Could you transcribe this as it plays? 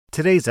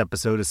Today's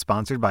episode is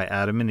sponsored by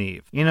Adam and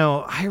Eve. You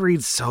know, I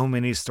read so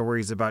many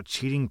stories about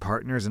cheating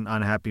partners and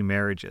unhappy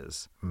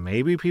marriages.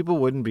 Maybe people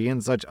wouldn't be in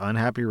such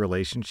unhappy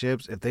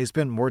relationships if they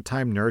spent more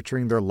time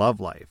nurturing their love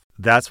life.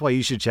 That's why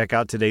you should check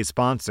out today's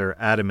sponsor,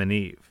 Adam and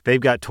Eve.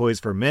 They've got toys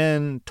for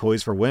men,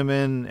 toys for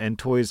women, and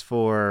toys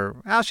for...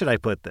 how should I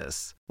put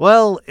this?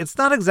 Well, it's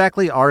not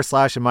exactly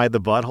r/am I the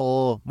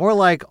butthole, more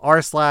like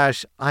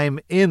r/I'm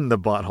in the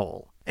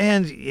butthole.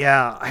 And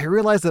yeah, I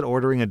realize that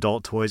ordering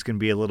adult toys can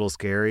be a little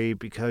scary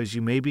because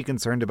you may be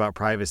concerned about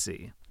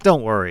privacy.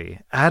 Don't worry,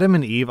 Adam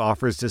and Eve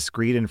offers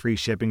discreet and free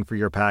shipping for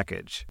your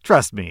package.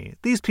 Trust me,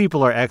 these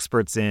people are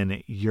experts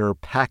in your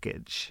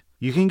package.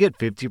 You can get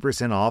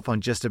 50% off on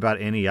just about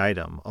any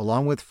item,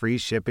 along with free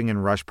shipping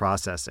and rush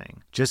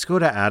processing. Just go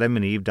to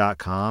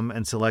adamandeve.com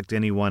and select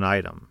any one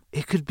item.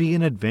 It could be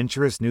an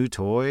adventurous new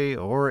toy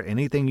or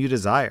anything you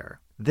desire.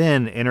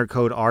 Then enter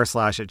code r/ at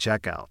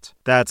checkout.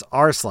 That's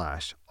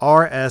r/RSLASH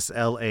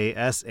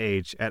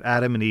at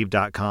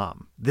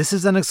adamandeve.com. This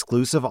is an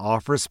exclusive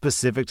offer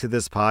specific to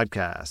this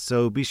podcast,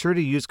 so be sure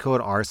to use code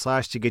r/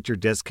 to get your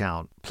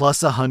discount,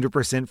 plus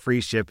 100%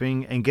 free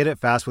shipping, and get it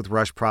fast with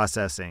rush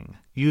processing.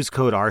 Use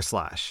code r/.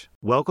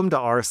 Welcome to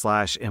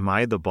r/Am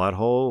I the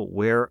Butthole,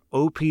 where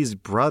OP's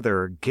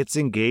brother gets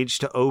engaged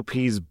to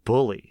OP's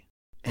bully.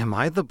 Am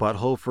I the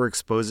butthole for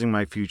exposing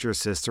my future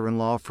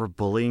sister-in-law for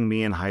bullying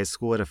me in high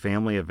school at a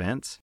family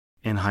event?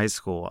 In high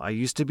school, I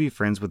used to be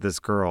friends with this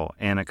girl,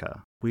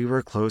 Annika. We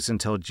were close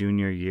until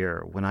junior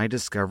year when I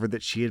discovered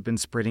that she had been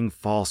spreading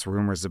false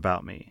rumors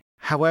about me.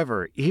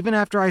 However, even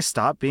after I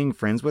stopped being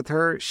friends with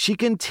her, she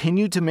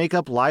continued to make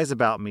up lies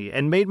about me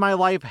and made my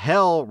life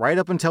hell right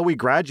up until we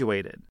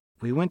graduated.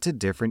 We went to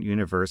different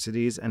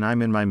universities and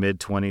I'm in my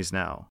mid-20s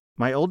now.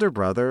 My older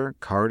brother,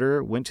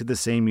 Carter, went to the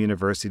same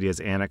university as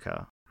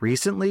Annika.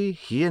 Recently,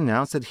 he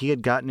announced that he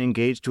had gotten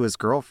engaged to his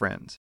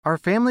girlfriend. Our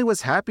family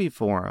was happy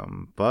for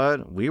him,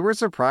 but we were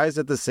surprised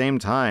at the same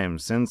time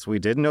since we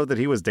didn't know that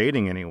he was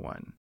dating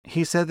anyone.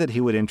 He said that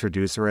he would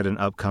introduce her at an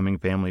upcoming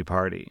family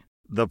party.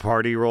 The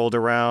party rolled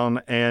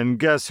around, and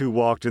guess who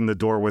walked in the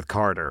door with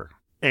Carter?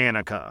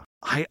 Annika.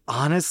 I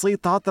honestly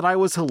thought that I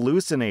was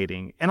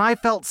hallucinating, and I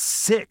felt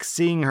sick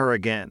seeing her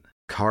again.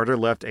 Carter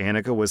left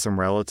Annika with some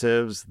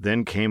relatives,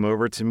 then came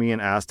over to me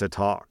and asked to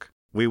talk.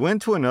 We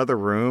went to another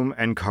room,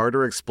 and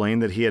Carter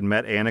explained that he had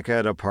met Annika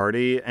at a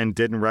party and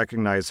didn't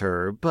recognize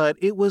her, but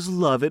it was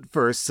love at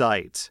first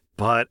sight.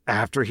 But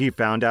after he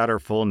found out her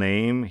full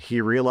name,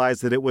 he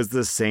realized that it was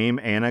the same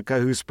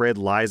Annika who spread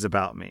lies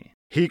about me.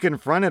 He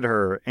confronted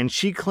her, and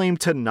she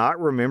claimed to not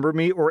remember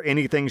me or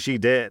anything she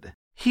did.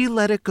 He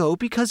let it go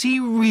because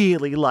he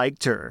really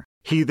liked her.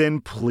 He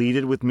then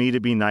pleaded with me to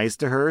be nice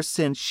to her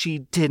since she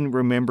didn't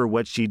remember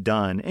what she'd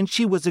done, and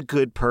she was a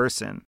good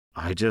person.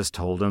 I just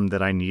told him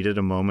that I needed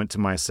a moment to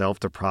myself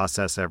to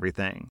process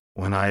everything.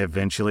 When I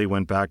eventually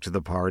went back to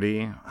the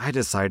party, I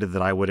decided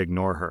that I would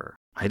ignore her.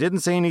 I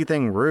didn't say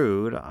anything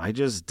rude, I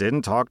just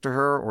didn't talk to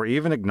her or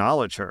even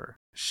acknowledge her.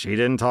 She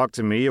didn't talk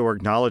to me or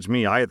acknowledge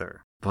me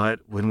either. But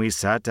when we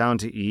sat down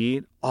to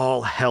eat,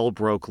 all hell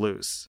broke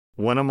loose.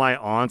 One of my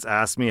aunts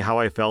asked me how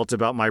I felt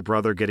about my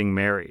brother getting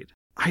married.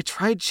 I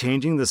tried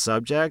changing the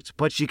subject,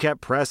 but she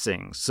kept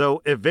pressing,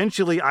 so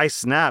eventually I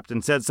snapped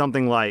and said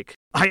something like,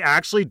 I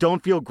actually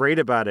don't feel great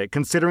about it,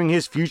 considering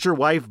his future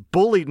wife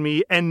bullied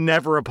me and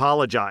never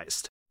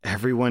apologized.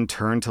 Everyone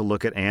turned to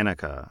look at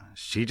Annika.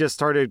 She just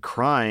started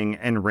crying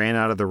and ran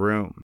out of the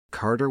room.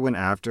 Carter went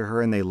after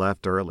her and they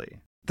left early.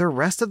 The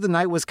rest of the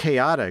night was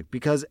chaotic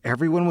because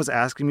everyone was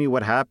asking me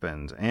what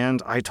happened,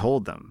 and I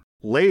told them.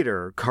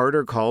 Later,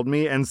 Carter called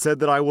me and said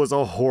that I was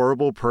a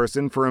horrible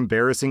person for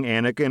embarrassing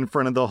Annika in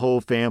front of the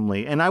whole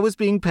family, and I was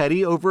being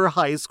petty over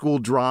high school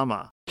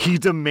drama. He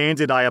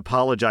demanded I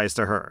apologize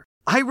to her.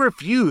 I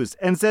refused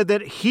and said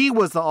that he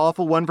was the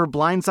awful one for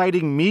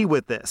blindsiding me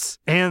with this,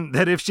 and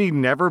that if she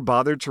never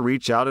bothered to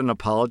reach out and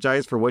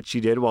apologize for what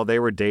she did while they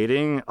were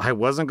dating, I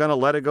wasn't going to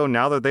let it go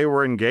now that they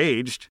were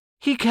engaged.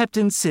 He kept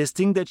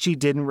insisting that she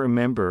didn't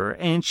remember,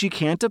 and she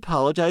can't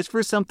apologize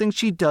for something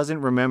she doesn't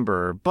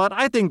remember, but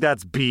I think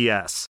that's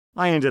BS.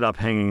 I ended up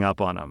hanging up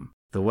on him.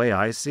 The way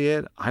I see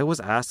it, I was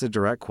asked a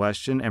direct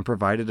question and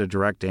provided a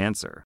direct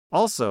answer.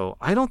 Also,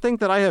 I don't think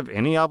that I have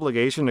any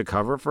obligation to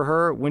cover for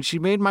her when she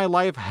made my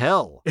life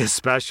hell,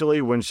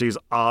 especially when she's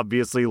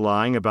obviously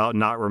lying about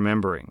not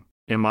remembering.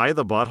 Am I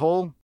the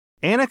butthole?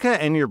 Annika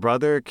and your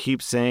brother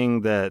keep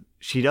saying that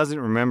she doesn't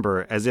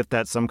remember as if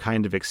that's some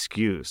kind of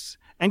excuse.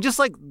 And just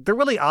like the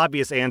really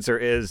obvious answer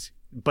is,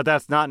 but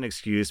that's not an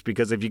excuse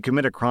because if you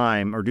commit a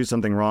crime or do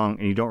something wrong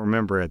and you don't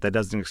remember it, that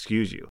doesn't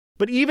excuse you.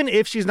 But even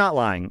if she's not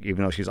lying,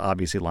 even though she's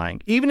obviously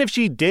lying, even if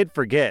she did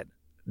forget,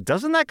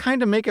 doesn't that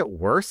kind of make it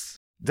worse?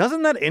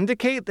 Doesn't that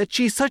indicate that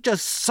she's such a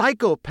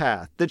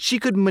psychopath that she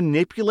could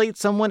manipulate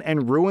someone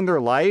and ruin their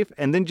life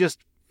and then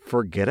just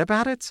forget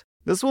about it?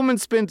 This woman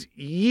spent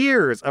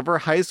years of her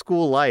high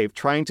school life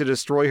trying to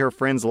destroy her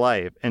friend's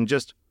life and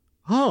just,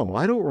 oh,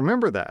 I don't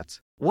remember that.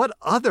 What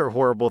other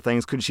horrible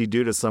things could she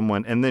do to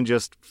someone and then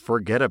just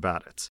forget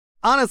about it?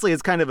 Honestly,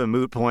 it's kind of a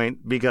moot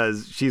point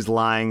because she's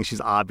lying. She's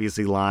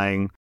obviously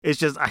lying. It's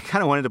just, I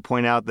kind of wanted to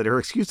point out that her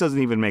excuse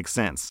doesn't even make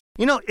sense.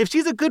 You know, if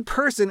she's a good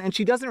person and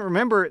she doesn't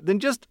remember, then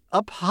just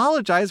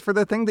apologize for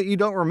the thing that you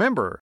don't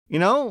remember. You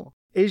know,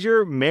 is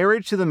your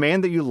marriage to the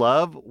man that you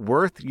love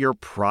worth your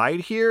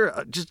pride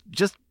here?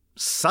 Just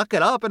suck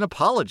it up and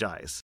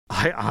apologize.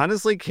 I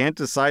honestly can't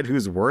decide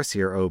who's worse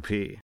here, OP.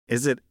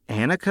 Is it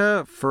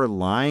Annika for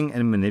lying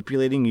and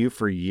manipulating you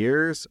for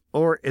years?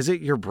 Or is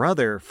it your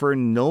brother for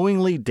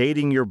knowingly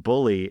dating your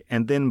bully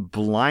and then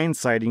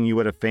blindsiding you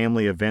at a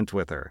family event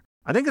with her?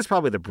 I think it's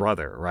probably the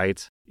brother,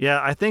 right?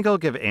 Yeah, I think I'll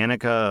give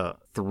Annika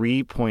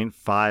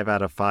 3.5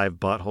 out of 5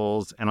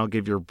 buttholes, and I'll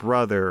give your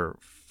brother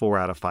 4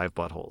 out of 5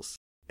 buttholes.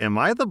 Am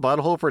I the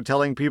butthole for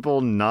telling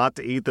people not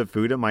to eat the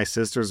food at my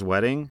sister's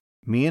wedding?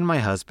 Me and my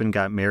husband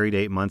got married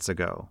 8 months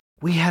ago.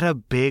 We had a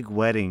big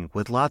wedding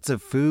with lots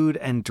of food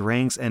and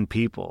drinks and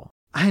people.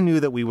 I knew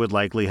that we would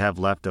likely have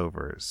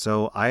leftovers,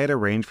 so I had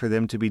arranged for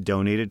them to be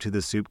donated to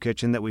the soup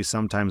kitchen that we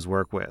sometimes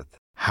work with.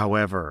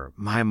 However,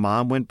 my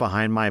mom went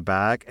behind my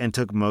back and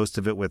took most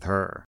of it with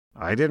her.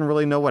 I didn't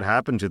really know what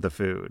happened to the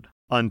food.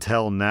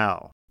 Until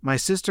now. My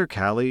sister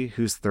Callie,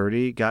 who's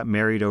 30, got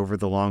married over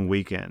the long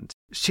weekend.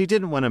 She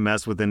didn't want to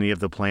mess with any of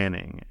the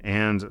planning,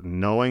 and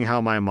knowing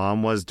how my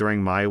mom was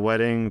during my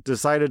wedding,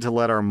 decided to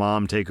let our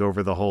mom take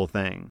over the whole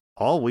thing.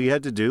 All we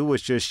had to do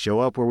was just show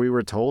up where we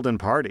were told and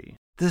party.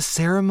 The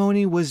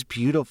ceremony was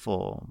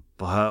beautiful,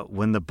 but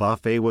when the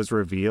buffet was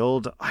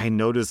revealed, I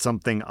noticed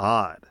something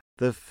odd.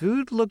 The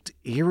food looked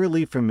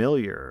eerily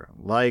familiar,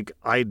 like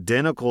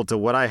identical to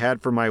what I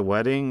had for my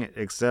wedding,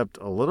 except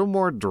a little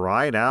more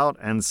dried out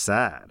and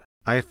sad.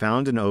 I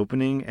found an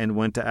opening and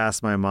went to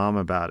ask my mom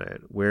about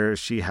it, where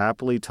she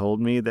happily told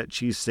me that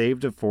she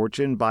saved a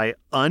fortune by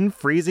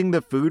unfreezing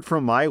the food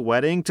from my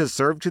wedding to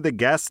serve to the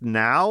guests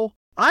now.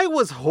 I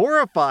was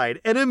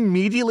horrified and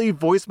immediately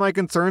voiced my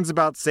concerns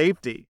about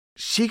safety.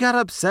 She got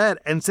upset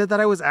and said that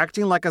I was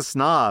acting like a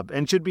snob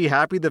and should be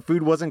happy the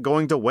food wasn't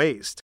going to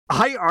waste.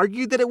 I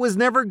argued that it was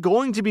never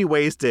going to be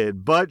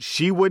wasted, but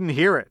she wouldn't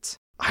hear it.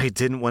 I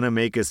didn't want to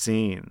make a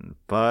scene,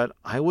 but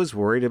I was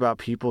worried about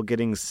people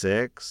getting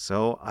sick,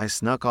 so I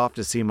snuck off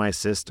to see my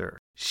sister.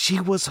 She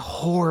was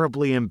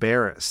horribly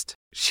embarrassed.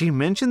 She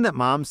mentioned that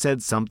Mom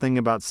said something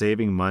about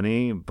saving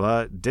money,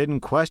 but didn't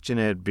question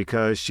it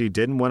because she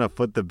didn't want to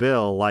foot the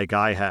bill like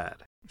I had.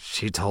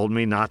 She told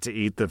me not to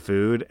eat the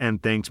food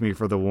and thanked me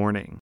for the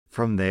warning.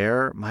 From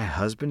there, my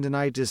husband and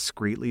I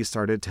discreetly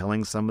started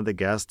telling some of the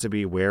guests to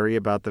be wary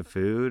about the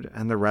food,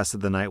 and the rest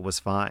of the night was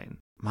fine.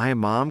 My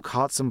mom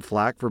caught some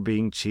flack for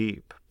being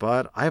cheap,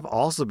 but I've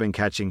also been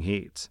catching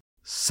heat.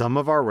 Some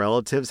of our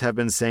relatives have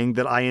been saying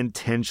that I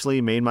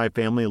intentionally made my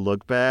family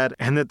look bad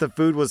and that the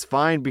food was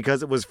fine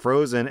because it was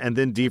frozen and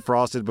then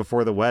defrosted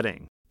before the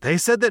wedding. They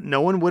said that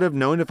no one would have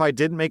known if I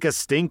didn't make a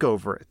stink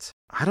over it.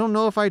 I don't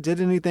know if I did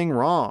anything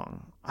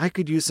wrong. I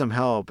could use some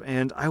help,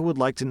 and I would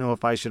like to know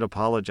if I should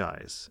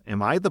apologize.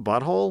 Am I the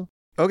butthole?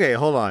 Okay,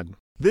 hold on.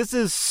 This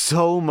is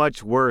so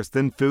much worse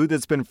than food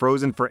that's been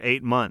frozen for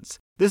 8 months.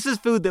 This is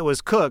food that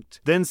was cooked,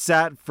 then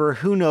sat for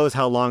who knows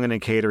how long in a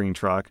catering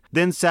truck,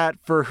 then sat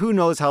for who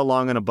knows how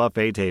long on a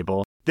buffet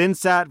table, then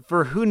sat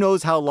for who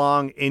knows how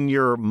long in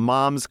your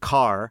mom's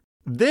car,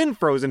 then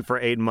frozen for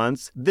 8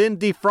 months, then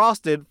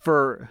defrosted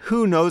for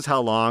who knows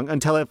how long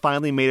until it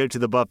finally made it to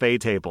the buffet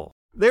table.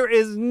 There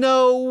is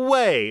no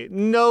way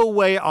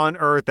on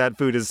earth that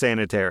food is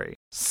sanitary.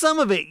 Some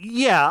of it,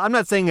 yeah, I'm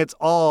not saying it's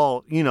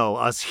all,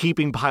 a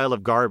heaping pile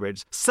of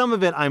garbage. Some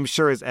of it I'm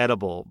sure is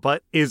edible,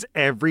 but is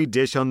every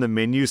dish on the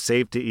menu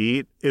safe to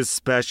eat,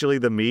 especially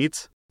the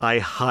meat? I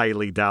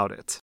highly doubt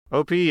it.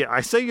 OP,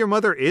 I say your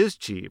mother is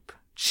cheap.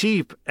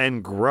 Cheap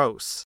and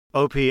gross.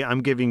 OP,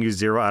 I'm giving you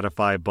 0 out of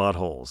 5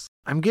 buttholes.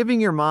 I'm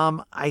giving your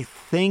mom, I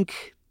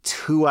think,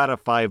 2 out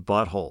of 5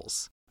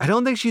 buttholes. I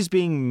don't think she's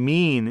being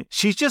mean.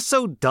 She's just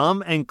so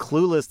dumb and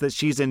clueless that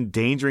she's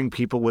endangering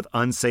people with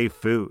unsafe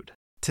food.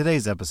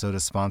 Today's episode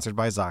is sponsored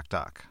by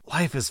ZocDoc.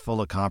 Life is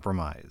full of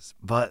compromise,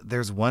 but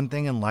there's one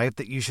thing in life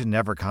that you should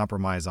never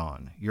compromise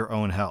on: your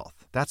own health.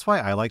 That's why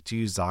I like to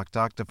use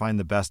ZocDoc to find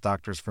the best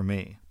doctors for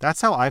me. That's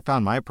how I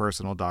found my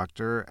personal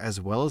doctor, as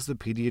well as the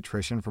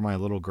pediatrician for my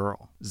little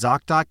girl.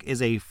 ZocDoc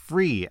is a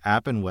free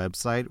app and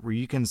website where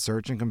you can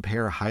search and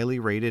compare highly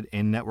rated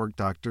in-network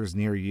doctors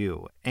near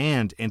you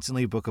and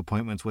instantly book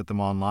appointments with them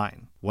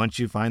online. Once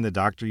you find the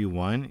doctor you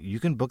want,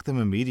 you can book them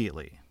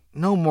immediately.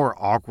 No more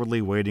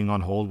awkwardly waiting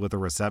on hold with a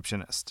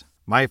receptionist.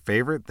 My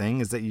favorite thing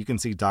is that you can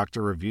see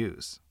doctor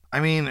reviews. I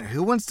mean,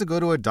 who wants to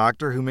go to a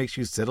doctor who makes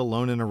you sit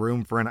alone in a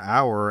room for an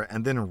hour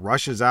and then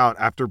rushes out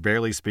after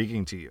barely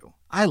speaking to you?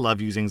 I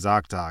love using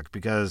ZocDoc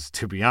because,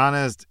 to be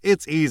honest,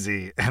 it's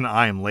easy and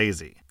I'm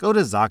lazy. Go to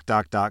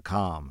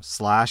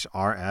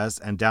ZocDoc.com/RS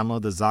and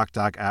download the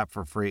ZocDoc app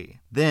for free.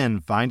 Then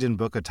find and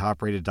book a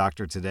top-rated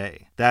doctor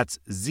today. That's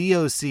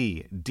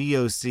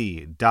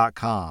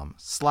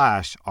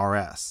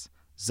ZocDoc.com/RS.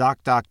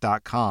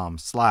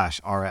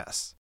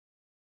 ZocDoc.com/RS.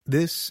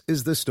 This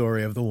is the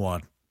story of the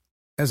one.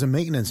 As a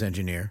maintenance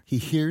engineer, he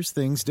hears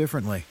things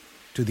differently.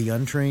 To the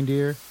untrained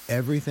ear,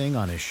 everything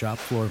on his shop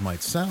floor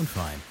might sound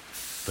fine,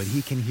 but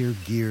he can hear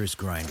gears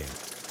grinding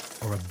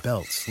or a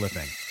belt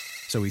slipping.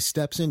 So he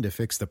steps in to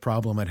fix the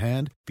problem at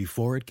hand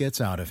before it gets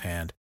out of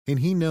hand. And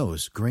he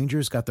knows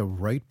Granger's got the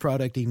right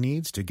product he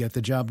needs to get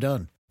the job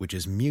done, which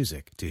is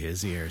music to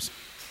his ears.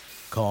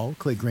 Call,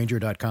 click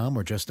Grainger.com,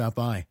 or just stop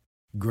by.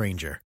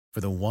 Grainger, for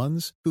the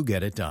ones who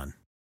get it done.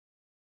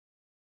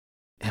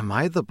 Am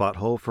I the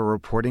butthole for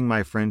reporting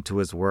my friend to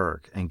his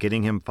work and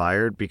getting him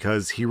fired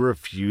because he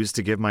refused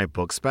to give my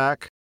books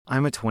back?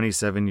 I'm a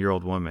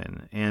 27-year-old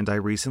woman, and I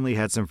recently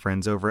had some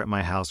friends over at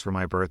my house for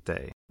my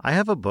birthday. I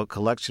have a book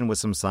collection with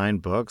some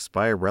signed books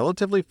by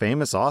relatively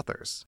famous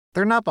authors.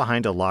 They're not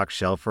behind a locked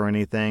shelf or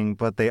anything,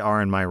 but they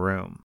are in my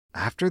room.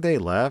 After they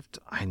left,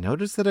 I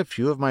noticed that a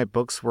few of my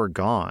books were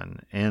gone,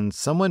 and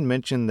someone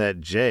mentioned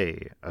that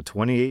Jay, a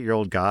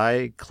 28-year-old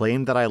guy,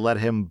 claimed that I let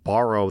him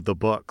borrow the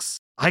books.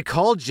 I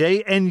called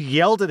Jay and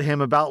yelled at him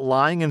about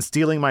lying and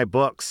stealing my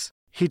books.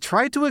 He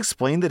tried to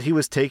explain that he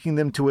was taking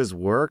them to his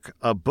work,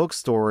 a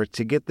bookstore,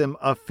 to get them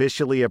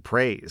officially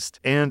appraised,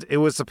 and it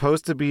was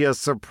supposed to be a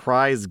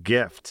surprise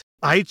gift.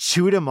 I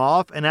chewed him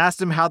off and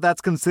asked him how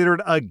that's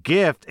considered a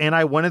gift, and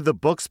I wanted the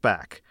books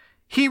back.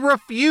 He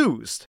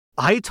refused.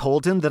 I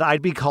told him that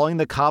I'd be calling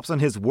the cops on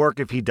his work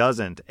if he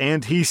doesn't,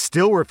 and he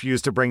still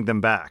refused to bring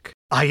them back.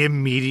 I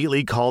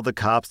immediately called the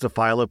cops to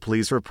file a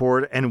police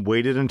report and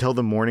waited until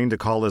the morning to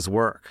call his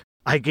work.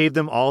 I gave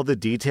them all the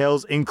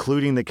details,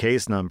 including the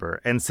case number,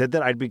 and said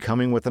that I'd be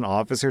coming with an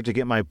officer to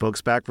get my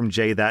books back from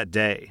Jay that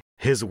day.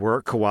 His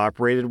work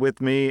cooperated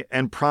with me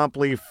and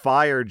promptly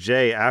fired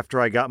Jay after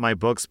I got my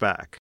books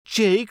back.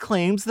 Jay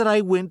claims that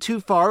I went too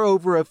far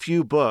over a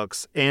few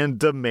books and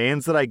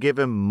demands that I give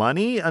him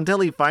money until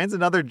he finds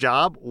another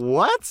job.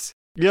 What?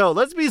 Yo,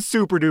 let's be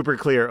super duper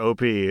clear, OP.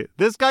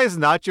 This guy's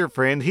not your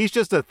friend. He's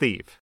just a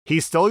thief. He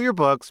stole your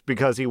books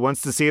because he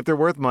wants to see if they're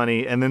worth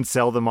money and then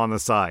sell them on the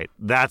side.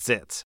 That's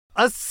it.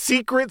 A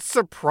secret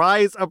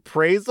surprise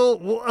appraisal?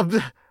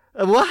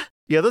 What?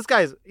 Yeah,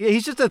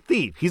 he's just a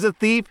thief. He's a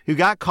thief who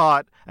got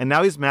caught, and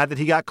now he's mad that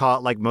he got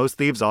caught like most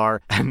thieves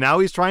are, and now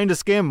he's trying to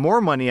scam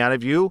more money out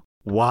of you.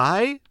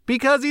 Why?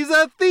 Because he's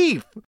a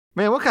thief.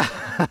 Man, what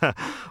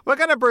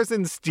kind of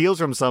person steals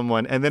from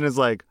someone and then is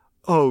like,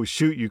 oh,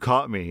 shoot, you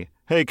caught me.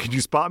 Hey, can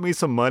you spot me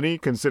some money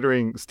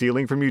considering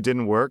stealing from you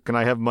didn't work? Can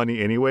I have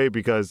money anyway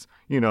because,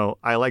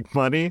 I like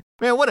money?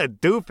 Man, what a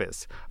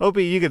doofus. OP,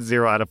 you get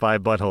 0 out of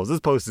 5 buttholes.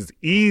 This post is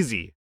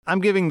easy. I'm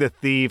giving the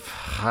thief,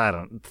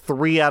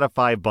 3 out of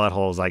 5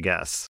 buttholes, I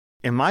guess.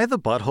 Am I the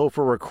butthole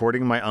for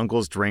recording my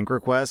uncle's drink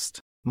request?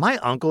 My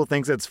uncle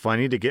thinks it's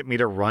funny to get me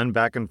to run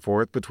back and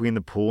forth between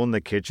the pool and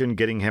the kitchen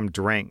getting him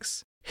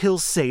drinks. He'll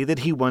say that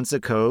he wants a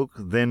Coke,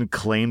 then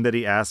claim that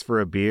he asked for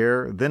a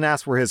beer, then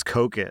ask where his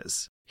Coke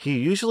is. He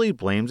usually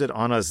blames it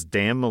on us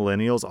damn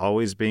millennials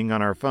always being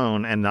on our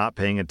phone and not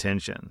paying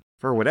attention.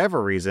 For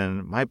whatever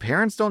reason, my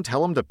parents don't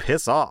tell him to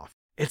piss off.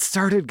 It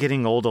started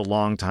getting old a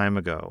long time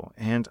ago,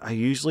 and I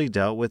usually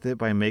dealt with it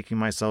by making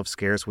myself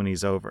scarce when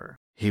he's over.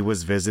 He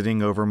was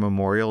visiting over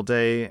Memorial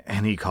Day,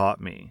 and he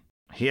caught me.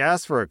 He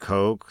asked for a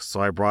Coke,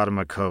 so I brought him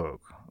a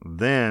Coke.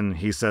 Then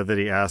he said that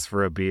he asked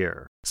for a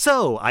beer.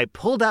 So I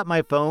pulled out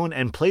my phone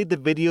and played the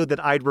video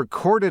that I'd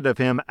recorded of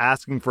him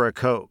asking for a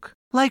Coke.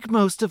 Like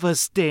most of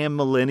us damn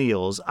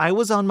millennials, I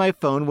was on my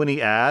phone when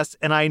he asked,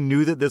 and I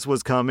knew that this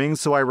was coming,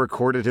 so I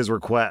recorded his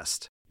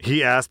request.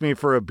 He asked me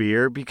for a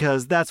beer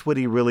because that's what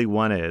he really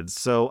wanted,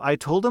 so I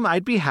told him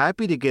I'd be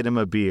happy to get him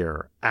a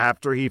beer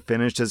after he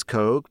finished his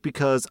Coke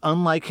because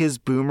unlike his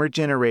boomer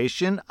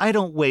generation, I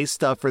don't waste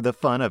stuff for the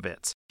fun of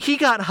it. He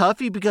got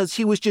huffy because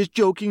he was just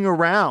joking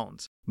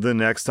around. The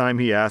next time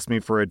he asked me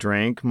for a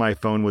drink, my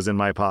phone was in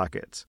my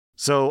pocket.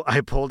 So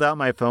I pulled out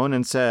my phone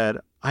and said,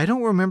 I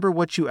don't remember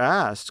what you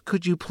asked.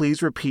 Could you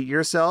please repeat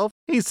yourself?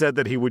 He said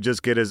that he would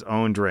just get his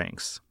own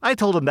drinks. I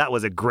told him that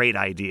was a great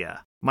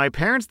idea. My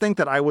parents think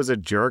that I was a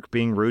jerk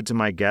being rude to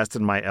my guest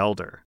and my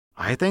elder.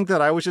 I think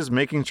that I was just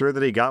making sure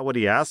that he got what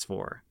he asked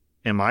for.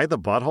 Am I the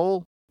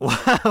butthole?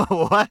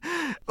 What?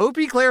 OP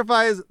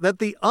clarifies that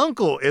the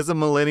uncle is a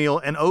millennial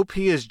and OP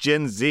is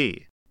Gen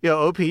Z.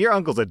 Yo, OP, your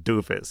uncle's a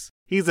doofus.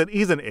 He's an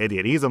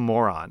idiot. He's a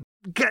moron.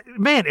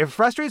 Man, it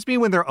frustrates me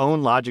when their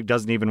own logic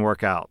doesn't even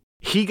work out.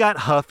 He got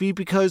huffy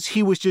because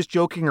he was just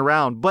joking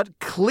around, but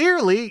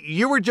clearly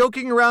you were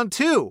joking around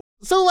too.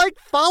 So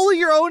follow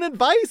your own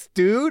advice,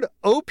 dude.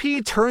 OP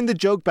turned the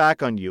joke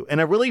back on you in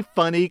a really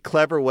funny,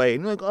 clever way.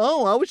 And you're like,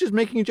 oh, I was just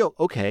making a joke.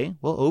 Okay,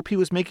 well, OP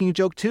was making a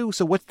joke too,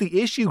 so what's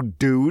the issue,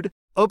 dude?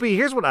 OP,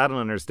 here's what I don't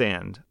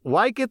understand.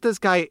 Why get this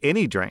guy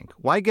any drink?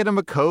 Why get him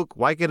a Coke?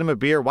 Why get him a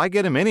beer? Why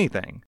get him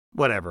anything?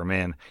 Whatever,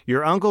 man.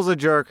 Your uncle's a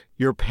jerk.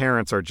 Your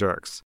parents are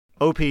jerks.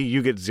 OP,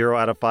 you get 0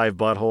 out of 5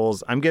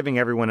 buttholes. I'm giving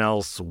everyone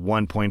else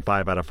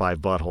 1.5 out of 5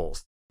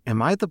 buttholes.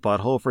 Am I the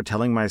butthole for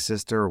telling my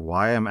sister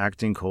why I'm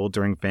acting cold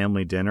during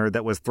family dinner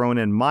that was thrown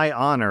in my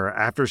honor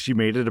after she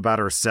made it about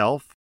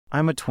herself?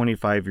 I'm a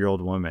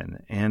 25-year-old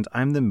woman, and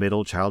I'm the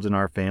middle child in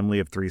our family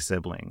of 3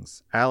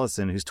 siblings,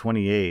 Allison, who's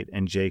 28,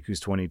 and Jake,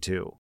 who's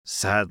 22.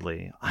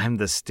 Sadly, I'm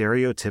the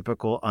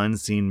stereotypical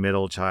unseen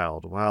middle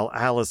child, while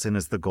Allison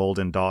is the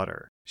golden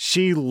daughter.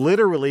 She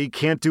literally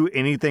can't do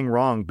anything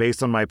wrong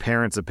based on my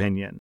parents'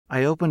 opinion.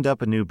 I opened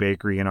up a new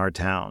bakery in our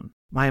town.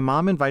 My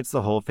mom invites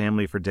the whole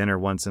family for dinner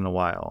once in a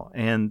while,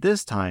 and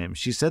this time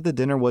she said the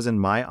dinner was in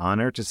my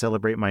honor to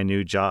celebrate my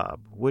new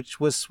job, which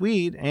was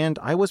sweet and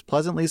I was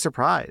pleasantly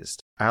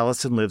surprised.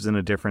 Allison lives in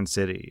a different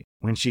city.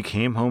 When she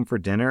came home for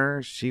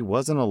dinner, she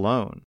wasn't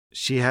alone.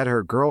 She had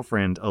her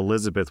girlfriend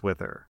Elizabeth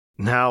with her.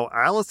 Now,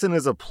 Allison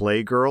is a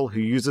playgirl who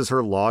uses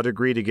her law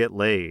degree to get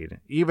laid,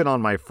 even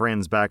on my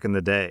friends back in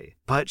the day,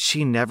 but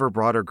she never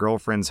brought her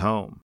girlfriends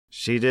home.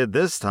 She did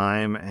this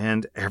time,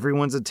 and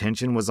everyone's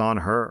attention was on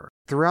her.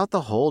 Throughout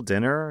the whole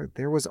dinner,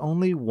 there was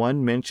only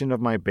one mention of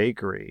my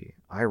bakery.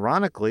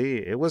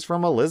 Ironically, it was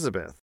from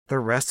Elizabeth. The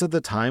rest of the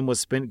time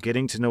was spent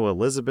getting to know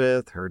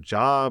Elizabeth, her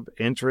job,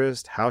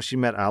 interest, how she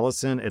met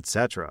Allison,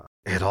 etc.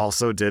 It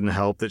also didn't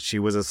help that she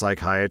was a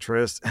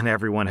psychiatrist and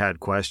everyone had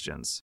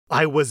questions.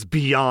 I was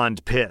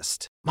beyond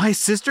pissed. My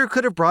sister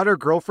could have brought her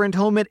girlfriend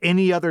home at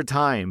any other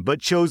time,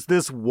 but chose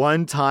this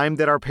one time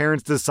that our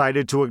parents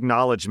decided to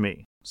acknowledge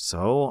me.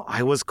 So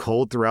I was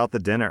cold throughout the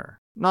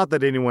dinner. Not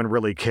that anyone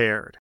really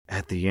cared.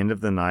 At the end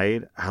of the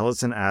night,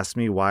 Allison asked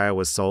me why I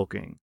was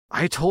sulking.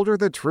 I told her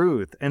the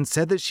truth and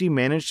said that she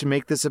managed to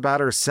make this about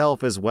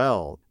herself as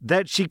well,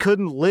 that she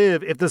couldn't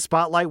live if the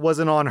spotlight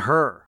wasn't on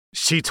her.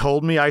 She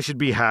told me I should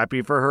be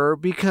happy for her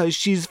because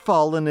she's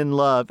fallen in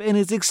love and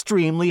is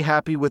extremely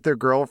happy with her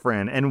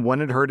girlfriend and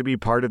wanted her to be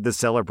part of the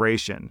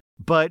celebration.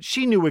 But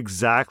she knew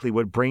exactly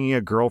what bringing a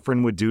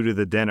girlfriend would do to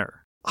the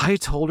dinner. I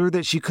told her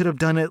that she could have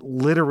done it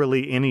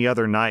literally any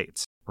other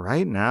night.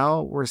 Right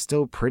now, we're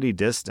still pretty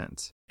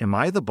distant. Am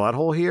I the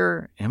butthole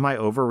here? Am I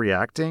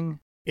overreacting?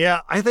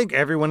 Yeah, I think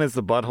everyone is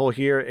the butthole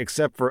here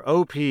except for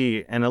OP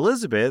and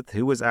Elizabeth,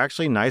 who was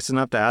actually nice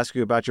enough to ask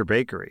you about your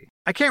bakery.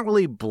 I can't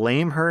really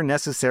blame her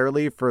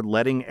necessarily for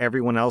letting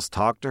everyone else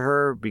talk to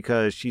her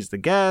because she's the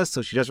guest,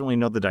 so she doesn't really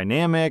know the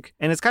dynamic,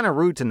 and it's kind of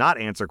rude to not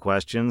answer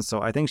questions,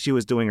 so I think she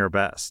was doing her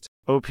best.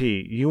 OP,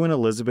 you and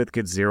Elizabeth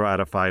get 0 out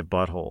of 5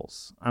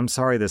 buttholes. I'm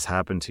sorry this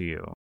happened to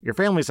you. Your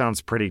family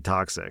sounds pretty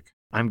toxic.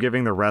 I'm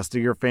giving the rest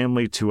of your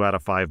family 2 out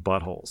of 5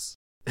 buttholes.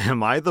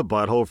 Am I the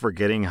butthole for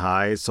getting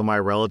high so my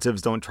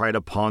relatives don't try to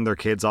pawn their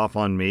kids off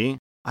on me?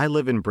 I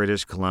live in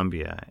British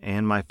Columbia,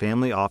 and my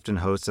family often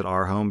hosts at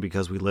our home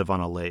because we live on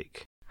a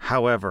lake.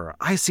 However,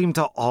 I seem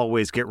to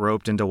always get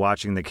roped into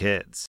watching the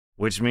kids,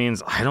 which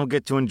means I don't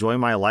get to enjoy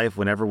my life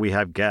whenever we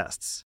have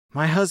guests.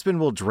 My husband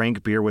will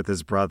drink beer with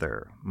his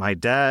brother. My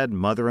dad,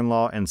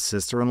 mother-in-law, and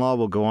sister-in-law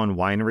will go on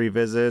winery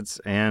visits,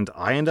 and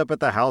I end up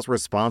at the house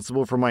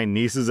responsible for my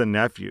nieces and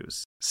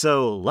nephews.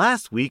 So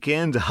last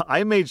weekend,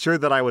 I made sure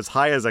that I was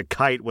high as a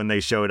kite when they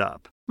showed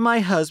up.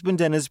 My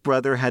husband and his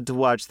brother had to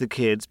watch the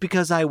kids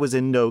because I was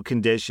in no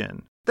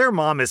condition. Their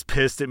mom is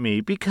pissed at me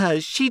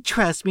because she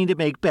trusts me to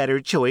make better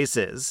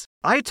choices.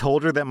 I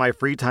told her that my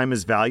free time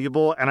is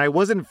valuable and I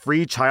wasn't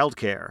free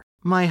childcare.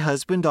 My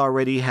husband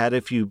already had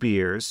a few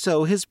beers,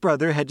 so his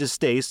brother had to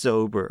stay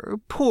sober.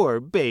 Poor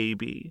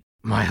baby.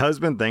 My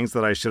husband thinks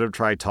that I should have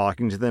tried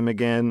talking to them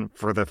again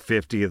for the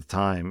 50th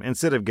time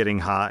instead of getting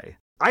high.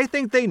 I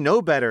think they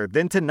know better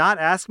than to not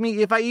ask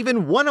me if I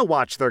even want to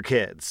watch their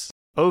kids.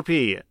 OP,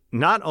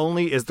 not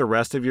only is the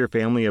rest of your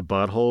family a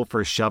butthole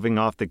for shoving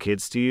off the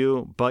kids to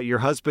you, but your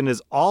husband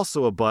is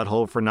also a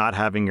butthole for not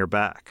having your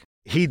back.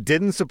 He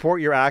didn't support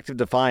your act of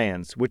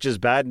defiance, which is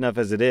bad enough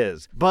as it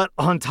is. But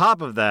on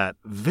top of that,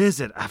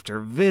 visit after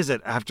visit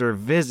after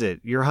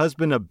visit, your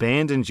husband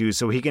abandons you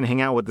so he can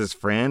hang out with his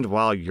friend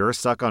while you're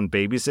stuck on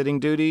babysitting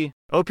duty.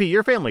 OP,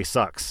 your family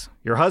sucks.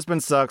 Your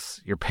husband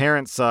sucks, your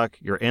parents suck,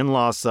 your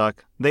in-laws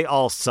suck. They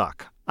all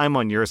suck. I'm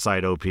on your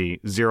side, OP.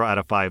 0 out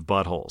of 5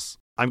 buttholes.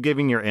 I'm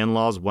giving your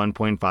in-laws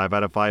 1.5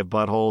 out of 5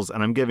 buttholes,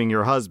 and I'm giving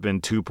your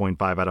husband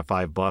 2.5 out of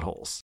 5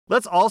 buttholes.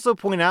 Let's also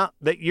point out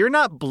that you're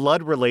not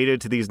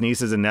blood-related to these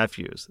nieces and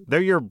nephews. They're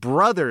your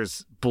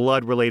brother's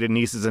blood-related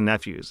nieces and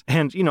nephews.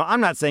 And, I'm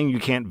not saying you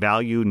can't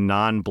value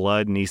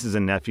non-blood nieces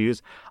and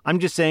nephews. I'm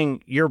just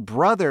saying your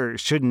brother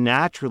should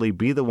naturally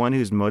be the one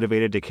who's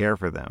motivated to care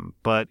for them.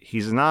 But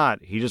he's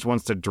not. He just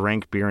wants to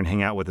drink beer and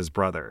hang out with his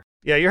brother.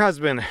 Yeah, your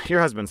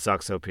husband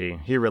sucks, OP.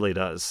 He really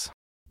does.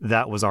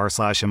 That was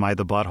r/Am I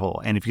the Butthole.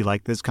 And if you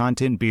like this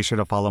content, be sure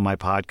to follow my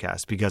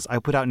podcast because I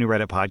put out new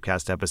Reddit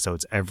podcast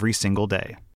episodes every single day.